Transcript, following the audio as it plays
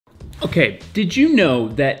Okay, did you know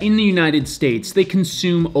that in the United States, they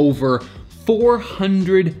consume over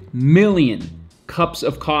 400 million cups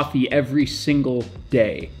of coffee every single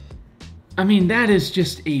day? I mean, that is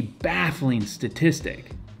just a baffling statistic.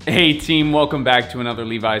 Hey team, welcome back to another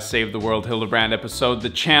Levi Save the World Hildebrand episode, the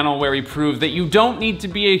channel where we prove that you don't need to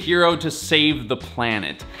be a hero to save the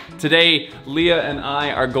planet. Today, Leah and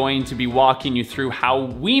I are going to be walking you through how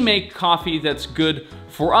we make coffee that's good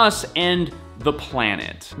for us and the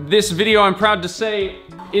planet. This video, I'm proud to say,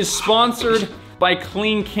 is sponsored by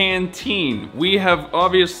Clean Canteen. We have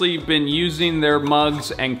obviously been using their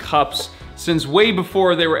mugs and cups since way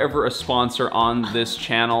before they were ever a sponsor on this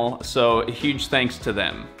channel, so a huge thanks to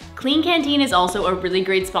them. Clean Canteen is also a really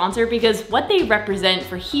great sponsor because what they represent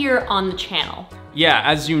for here on the channel. Yeah,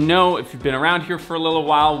 as you know, if you've been around here for a little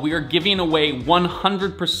while, we are giving away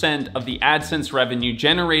 100% of the AdSense revenue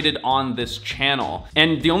generated on this channel.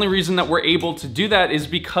 And the only reason that we're able to do that is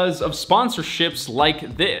because of sponsorships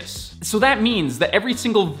like this. So that means that every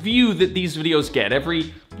single view that these videos get,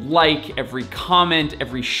 every like, every comment,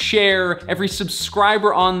 every share, every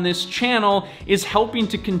subscriber on this channel is helping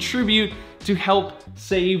to contribute to help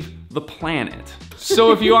save the planet.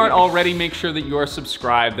 So if you aren't already, make sure that you are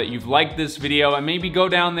subscribed, that you've liked this video, and maybe go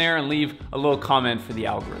down there and leave a little comment for the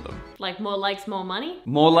algorithm. Like more likes, more money?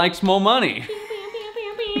 More likes, more money.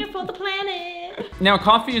 For the planet. Now,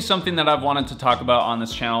 coffee is something that I've wanted to talk about on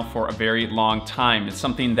this channel for a very long time. It's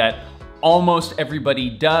something that almost everybody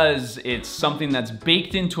does. It's something that's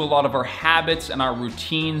baked into a lot of our habits and our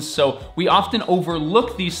routines, so we often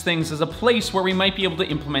overlook these things as a place where we might be able to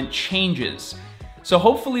implement changes. So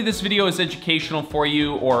hopefully this video is educational for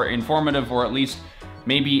you, or informative, or at least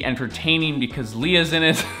maybe entertaining, because Leah's in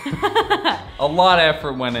it. A lot of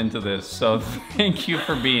effort went into this, so thank you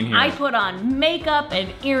for being here. I put on makeup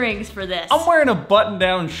and earrings for this. I'm wearing a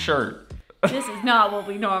button-down shirt. This is not what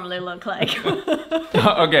we normally look like.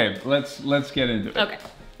 Okay, let's get into it. Okay.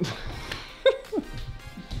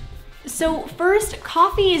 So first,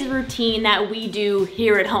 coffee is a routine that we do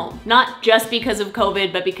here at home. Not just because of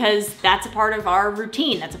COVID, but because that's a part of our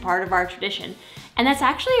routine, that's a part of our tradition. And that's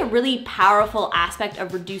actually a really powerful aspect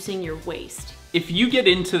of reducing your waste. If you get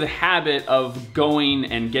into the habit of going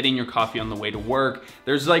and getting your coffee on the way to work,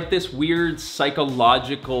 there's like this weird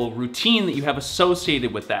psychological routine that you have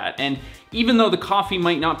associated with that. And even though the coffee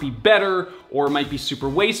might not be better or might be super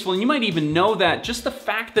wasteful, and you might even know that, just the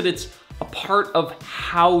fact that it's a part of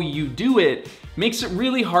how you do it makes it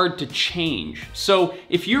really hard to change. So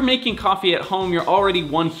if you're making coffee at home, you're already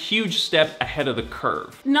one huge step ahead of the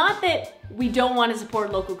curve. Not that we don't want to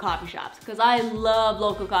support local coffee shops, because I love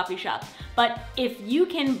local coffee shops. But if you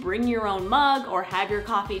can bring your own mug or have your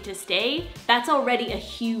coffee to stay, that's already a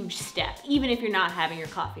huge step, even if you're not having your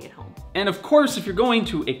coffee at home. And of course, if you're going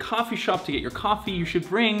to a coffee shop to get your coffee, you should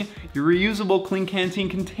bring your reusable Clean Canteen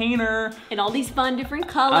container. In all these fun different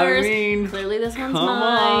colors. I mean, clearly this one's come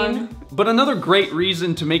mine. on. But another great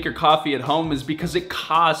reason to make your coffee at home is because it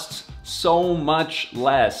costs so much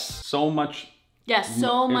less. Yes,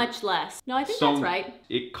 so much less. No, I think that's right.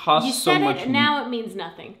 It costs so much. You said it, and now it means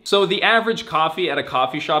nothing. So the average coffee at a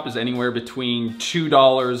coffee shop is anywhere between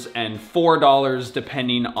 $2 and $4,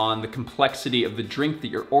 depending on the complexity of the drink that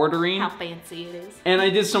you're ordering. How fancy it is. And I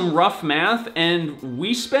did some rough math, and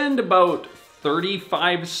we spend about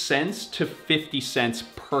 35 cents to 50 cents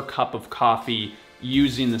per cup of coffee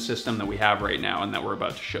using the system that we have right now and that we're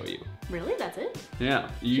about to show you. Really? That's it? Yeah.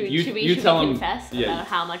 Should we confess about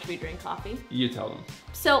how much we drink coffee? You tell them.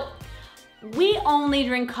 So, we only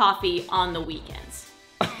drink coffee on the weekends.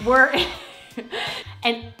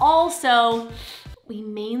 And also, we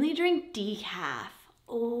mainly drink decaf.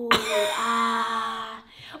 Oh,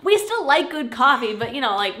 We still like good coffee, but you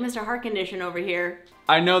know, like Mr. Heart Condition over here.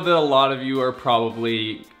 I know that a lot of you are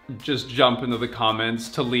probably just jump into the comments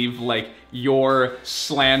to leave like your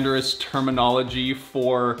slanderous terminology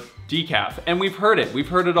for decaf. And we've heard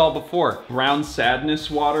it all before. Brown sadness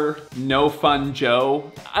water, no fun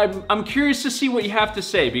Joe. I'm curious to see what you have to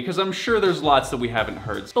say, because I'm sure there's lots that we haven't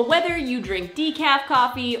heard. But whether you drink decaf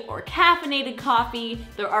coffee or caffeinated coffee,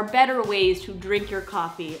 there are better ways to drink your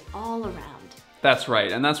coffee all around. That's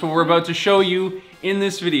right, and that's what we're about to show you in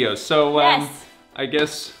this video. So yes. I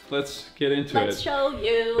guess let's get into it. Let's show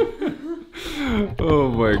you. Oh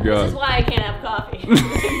my God. This is why I can't have coffee.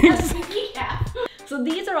 That's decaf. So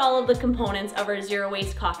these are all of the components of our zero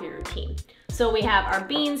waste coffee routine. So we have our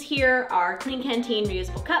beans here, our Clean Canteen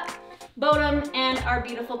reusable cup, Bodum, and our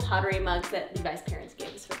beautiful pottery mugs that Levi's parents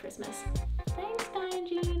gave us for Christmas. Thanks,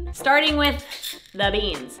 Diane. Starting with the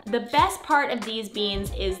beans. The best part of these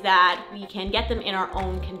beans is that we can get them in our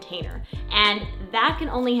own container. And that can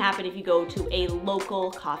only happen if you go to a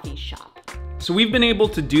local coffee shop. So we've been able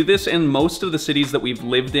to do this in most of the cities that we've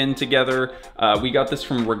lived in together. We got this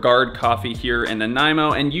from Regard Coffee here in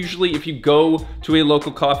Nanaimo, and usually if you go to a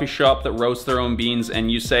local coffee shop that roasts their own beans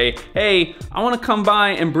and you say, hey, I wanna come by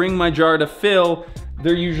and bring my jar to fill,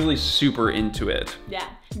 they're usually super into it. Yeah,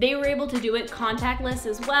 they were able to do it contactless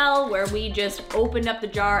as well, where we just opened up the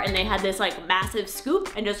jar and they had this like massive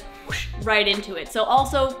scoop and just whoosh, right into it. So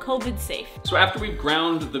also COVID safe. So after we've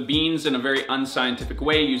ground the beans in a very unscientific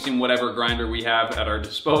way using whatever grinder we have at our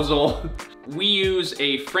disposal, we use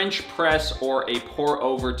a French press or a pour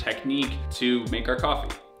over technique to make our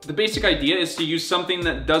coffee. The basic idea is to use something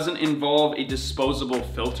that doesn't involve a disposable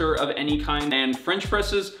filter of any kind, and French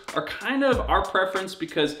presses are kind of our preference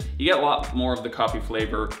because you get a lot more of the coffee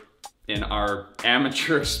flavor in our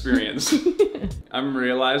amateur experience. I'm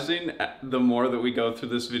realizing the more that we go through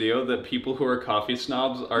this video that people who are coffee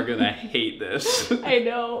snobs are gonna hate this. I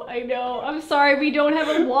know. I'm sorry, we don't have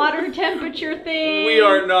a water temperature thing. We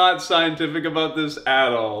are not scientific about this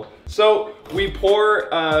at all. So we pour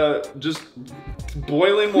just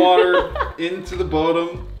boiling water into the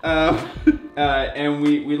bottom, and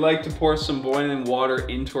we like to pour some boiling water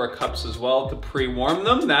into our cups as well to pre-warm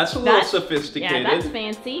them. That's a little sophisticated. Yeah, that's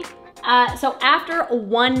fancy. So after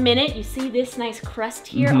 1 minute, you see this nice crust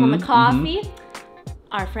here on the coffee.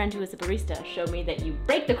 Our friend who is a barista showed me that you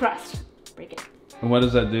break the crust. Break it. And what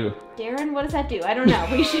does that do? Darren, what does that do? I don't know.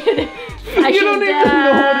 We should. You don't even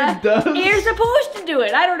know what it does. You're supposed to do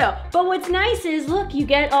it. I don't know. But what's nice is, look, you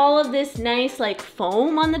get all of this nice like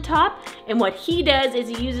foam on the top. And what he does is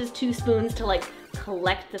he uses 2 spoons to like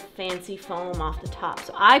collect the fancy foam off the top.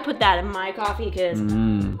 So I put that in my coffee because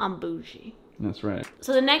I'm bougie. That's right.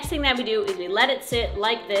 So the next thing that we do is we let it sit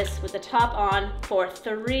like this with the top on for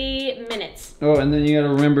 3 minutes. Oh, and then you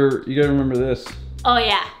gotta remember this. Oh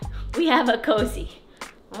yeah, we have a cozy.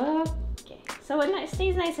 Okay, so it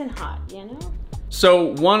stays nice and hot, you know?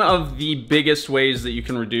 So one of the biggest ways that you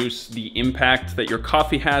can reduce the impact that your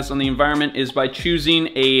coffee has on the environment is by choosing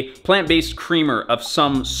a plant-based creamer of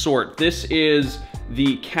some sort. This is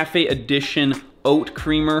the Cafe Edition Oat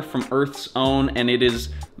Creamer from Earth's Own, and it is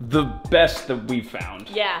the best that we've found.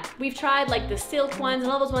 Yeah, we've tried like the silk ones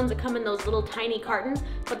and all those ones that come in those little tiny cartons,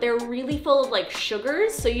 but they're really full of like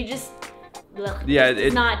sugars, so you just, it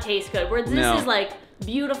does not taste good. Whereas this is like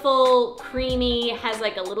beautiful, creamy, has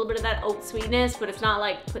like a little bit of that oat sweetness, but it's not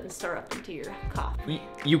like putting syrup into your coffee.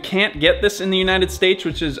 You can't get this in the United States,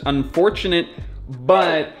 which is unfortunate,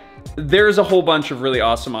 but there's a whole bunch of really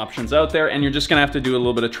awesome options out there, and you're just gonna have to do a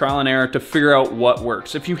little bit of trial and error to figure out what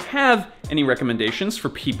works. If you have any recommendations for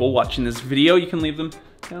people watching this video, you can leave them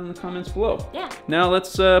down in the comments below. Yeah. Now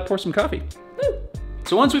let's pour some coffee. Woo.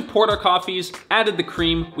 So once we've poured our coffees, added the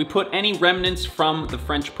cream, we put any remnants from the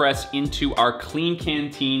French press into our clean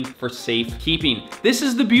canteen for safe keeping. This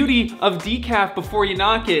is the beauty of decaf before you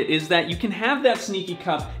knock it, is that you can have that sneaky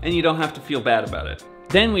cup and you don't have to feel bad about it.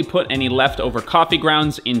 Then we put any leftover coffee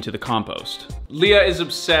grounds into the compost. Leah is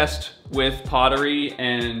obsessed with pottery,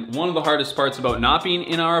 and one of the hardest parts about not being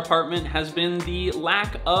in our apartment has been the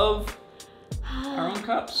lack of our own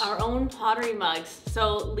cups. Our own pottery mugs.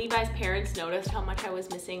 So Levi's parents noticed how much I was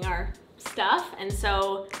missing our stuff, and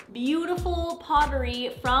so beautiful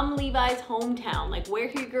pottery from Levi's hometown, like where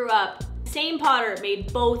he grew up. Same potter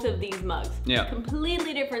made both of these mugs. Yeah.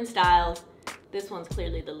 Completely different styles. This one's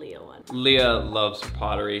clearly the Leah one. Leah loves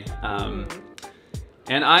pottery.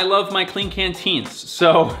 And I love my clean canteens.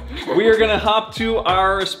 So we are gonna hop to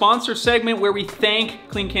our sponsor segment where we thank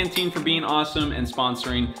Clean Canteen for being awesome and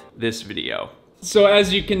sponsoring this video. So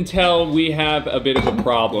as you can tell, we have a bit of a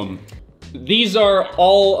problem. These are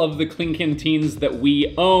all of the Clean Canteens that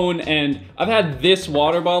we own, and I've had this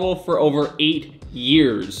water bottle for over 8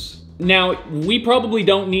 years. Now, we probably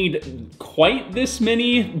don't need quite this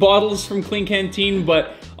many bottles from Clean Canteen,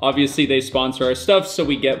 but obviously they sponsor our stuff, so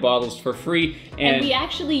we get bottles for free. And we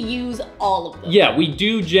actually use all of them. Yeah, we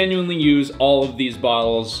do genuinely use all of these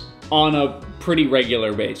bottles on a pretty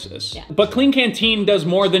regular basis. Yeah. But Clean Canteen does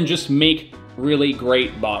more than just make really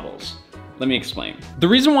great bottles. Let me explain. The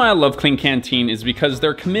reason why I love Clean Canteen is because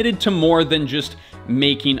they're committed to more than just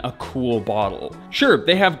making a cool bottle. Sure,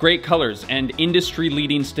 they have great colors and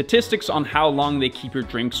industry-leading statistics on how long they keep your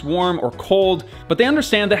drinks warm or cold, but they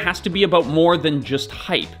understand that it has to be about more than just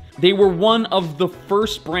hype. They were one of the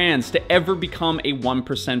first brands to ever become a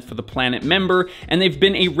 1% for the Planet member, and they've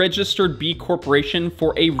been a registered B Corporation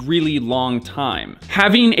for a really long time.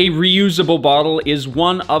 Having a reusable bottle is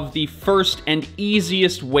one of the first and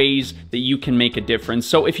easiest ways that you can make a difference.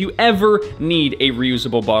 So if you ever need a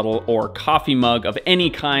reusable bottle or coffee mug of any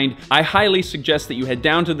kind, I highly suggest that you head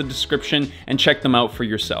down to the description and check them out for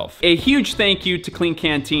yourself. A huge thank you to Clean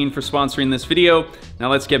Canteen for sponsoring this video.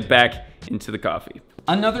 Now let's get back into the coffee.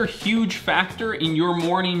 Another huge factor in your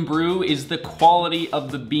morning brew is the quality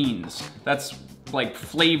of the beans. That's like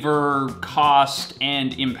flavor, cost,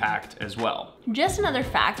 and impact as well. Just another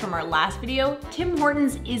fact from our last video, Tim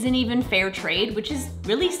Hortons isn't even fair trade, which is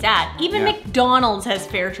really sad. Even McDonald's has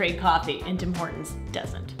fair trade coffee and Tim Hortons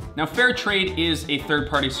doesn't. Now, fair trade is a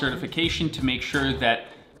third-party certification to make sure that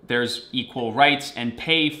there's equal rights and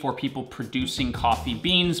pay for people producing coffee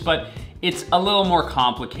beans, but it's a little more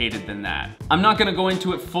complicated than that. I'm not gonna go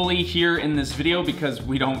into it fully here in this video because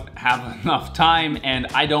we don't have enough time and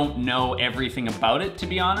I don't know everything about it, to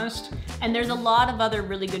be honest. And there's a lot of other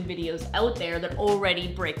really good videos out there that already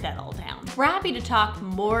break that all down. We're happy to talk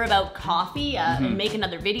more about coffee and make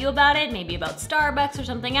another video about it, maybe about Starbucks or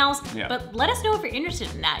something else, but let us know if you're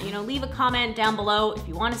interested in that. You know, leave a comment down below if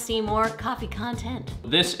you wanna see more coffee content.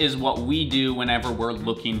 This is what we do whenever we're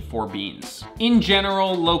looking for beans. In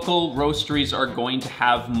general, local roasteries are going to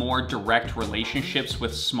have more direct relationships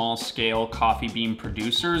with small scale coffee bean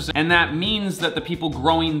producers, and that means that the people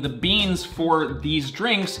growing the beans for these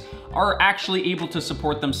drinks are actually able to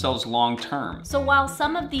support themselves long term. So while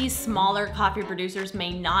some of these smaller coffee producers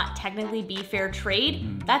may not technically be fair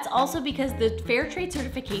trade, that's also because the fair trade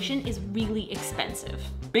certification is really expensive.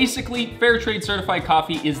 Basically, fair trade certified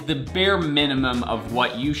coffee is the bare minimum of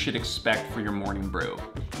what you should expect for your morning brew.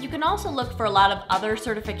 You can also look for a lot of other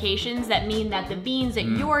certifications that mean that the beans that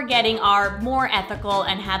you're getting are more ethical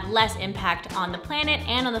and have less impact on the planet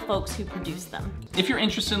and on the folks who produce them. If you're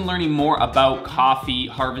interested in learning more about coffee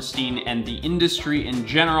harvesting and the industry in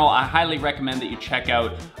general, I highly recommend that you check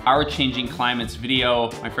out our Changing Climates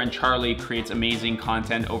video. My friend Charlie creates amazing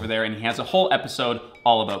content over there and he has a whole episode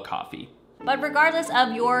all about coffee. But regardless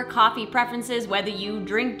of your coffee preferences, whether you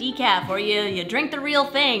drink decaf or you drink the real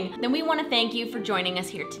thing, then we want to thank you for joining us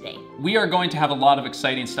here today. We are going to have a lot of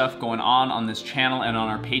exciting stuff going on this channel and on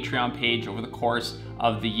our Patreon page over the course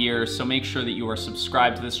of the year. So make sure that you are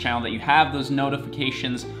subscribed to this channel, that you have those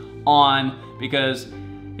notifications on, because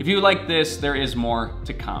if you like this, there is more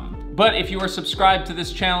to come. But if you are subscribed to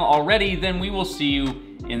this channel already, then we will see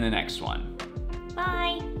you in the next one.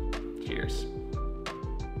 Bye. Cheers.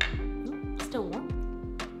 Still warm?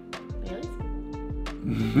 Really?